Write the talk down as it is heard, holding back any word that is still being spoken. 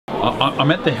I'm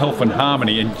at the Health and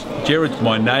Harmony, and Gerard's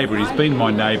my neighbour. He's been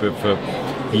my neighbour for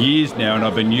years now, and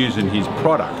I've been using his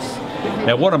products.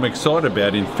 Now what I'm excited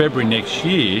about, in February next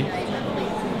year,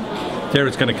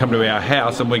 Gerard's going to come to our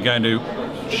house and we're going to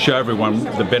show everyone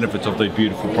the benefits of these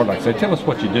beautiful products. So tell us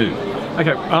what you do.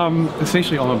 Okay,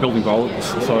 essentially I'm a building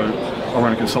biologist, so I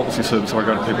run a consultancy service, so I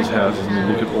go to people's houses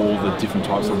and look at all the different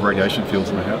types of radiation fields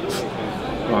in the house.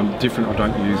 I'm different, I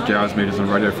don't use gauge meters and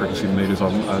radio frequency meters.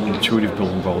 I'm an intuitive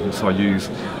building biologist, so I use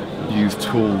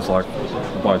tools like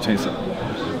biotensor.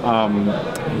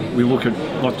 We look at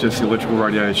not just the electrical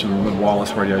radiation and the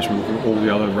wireless radiation, we look at all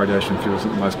the other radiation fields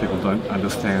that most people don't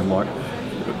understand, like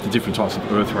the different types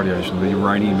of earth radiation, the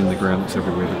uranium in the ground that's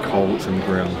everywhere, the coal that's in the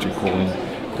ground, which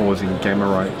are causing gamma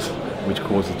rays, which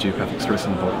causes geopathic stress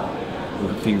in the body. We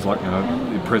look at things like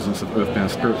the presence of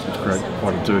earthbound spirits, which create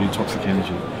quite a dirty, toxic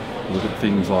energy. We look at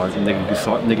things like negative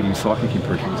psychic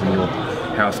impressions, and your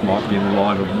house might be in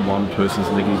line with one person's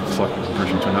negative psychic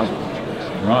impression to another.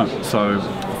 Right. So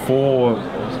for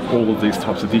all of these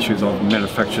types of issues, I've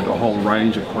manufactured a whole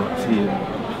range of products here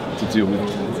to deal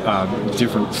with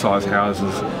different size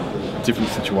houses, different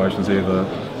situations, either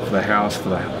for the house, for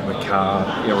the car,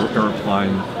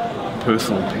 aeroplane,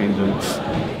 personal pendants,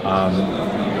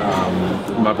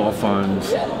 mobile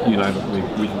phones, you know,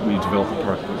 we develop a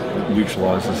product that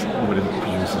neutralises whatever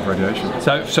produces radiation.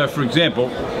 So for example,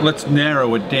 let's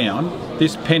narrow it down.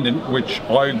 This pendant, which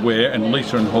I wear and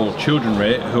Lisa and Hall children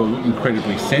wear, who are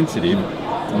incredibly sensitive,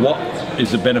 what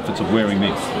is the benefits of wearing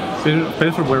this? The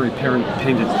benefit of wearing a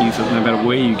pendant is that no matter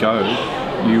where you go,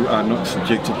 you are not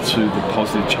subjected to the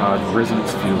positive charge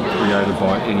resonance field created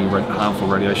by any harmful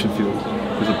radiation field,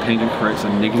 because a pendant creates a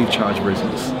negative charge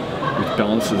resonance which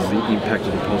balances the impact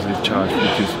of the positive charge,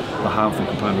 which is the harmful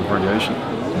component of radiation.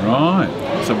 Right.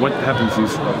 So what happens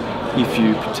is, if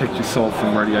you protect yourself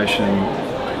from radiation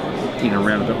in a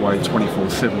roundabout way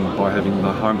 24/7 by having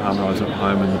the home harmonizer at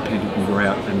home and the pendant when you're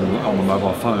out and on the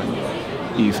mobile phone,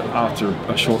 is after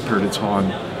a short period of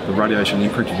time the radiation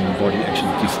imprinted in the body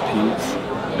actually disappears.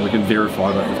 And we can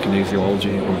verify that with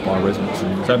kinesiology or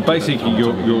bioresonance. So basically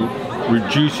you're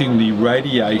reducing the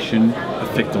radiation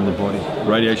effect on the body.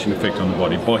 Radiation effect on the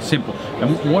body by simple.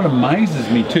 And what amazes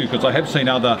me too, because I have seen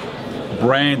other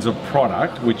brands of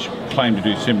product which claim to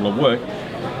do similar work,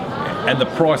 and the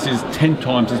price is 10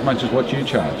 times as much as what you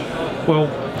charge. Well,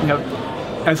 you know,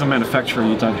 as a manufacturer,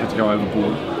 you don't have to go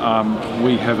overboard.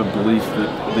 We have a belief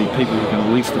that the people who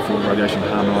can least afford radiation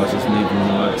harmonisers need them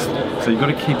the most. So you've got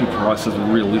to keep your prices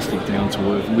realistic, down to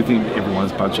earth, within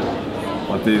everyone's budget.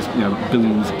 Like there's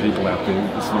billions of people out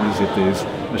there. It's not as if there's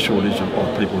a shortage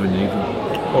of people who need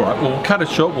them. All right, well, we'll cut it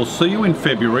short. We'll see you in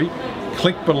February.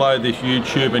 Click below this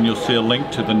YouTube and you'll see a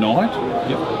link to the night.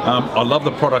 Yep. I love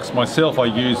the products myself. I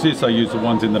use this. I use the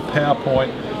ones in the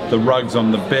PowerPoint, the rugs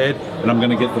on the bed, and I'm going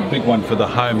to get the big one for the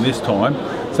home this time.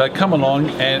 So come along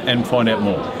and find out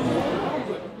more.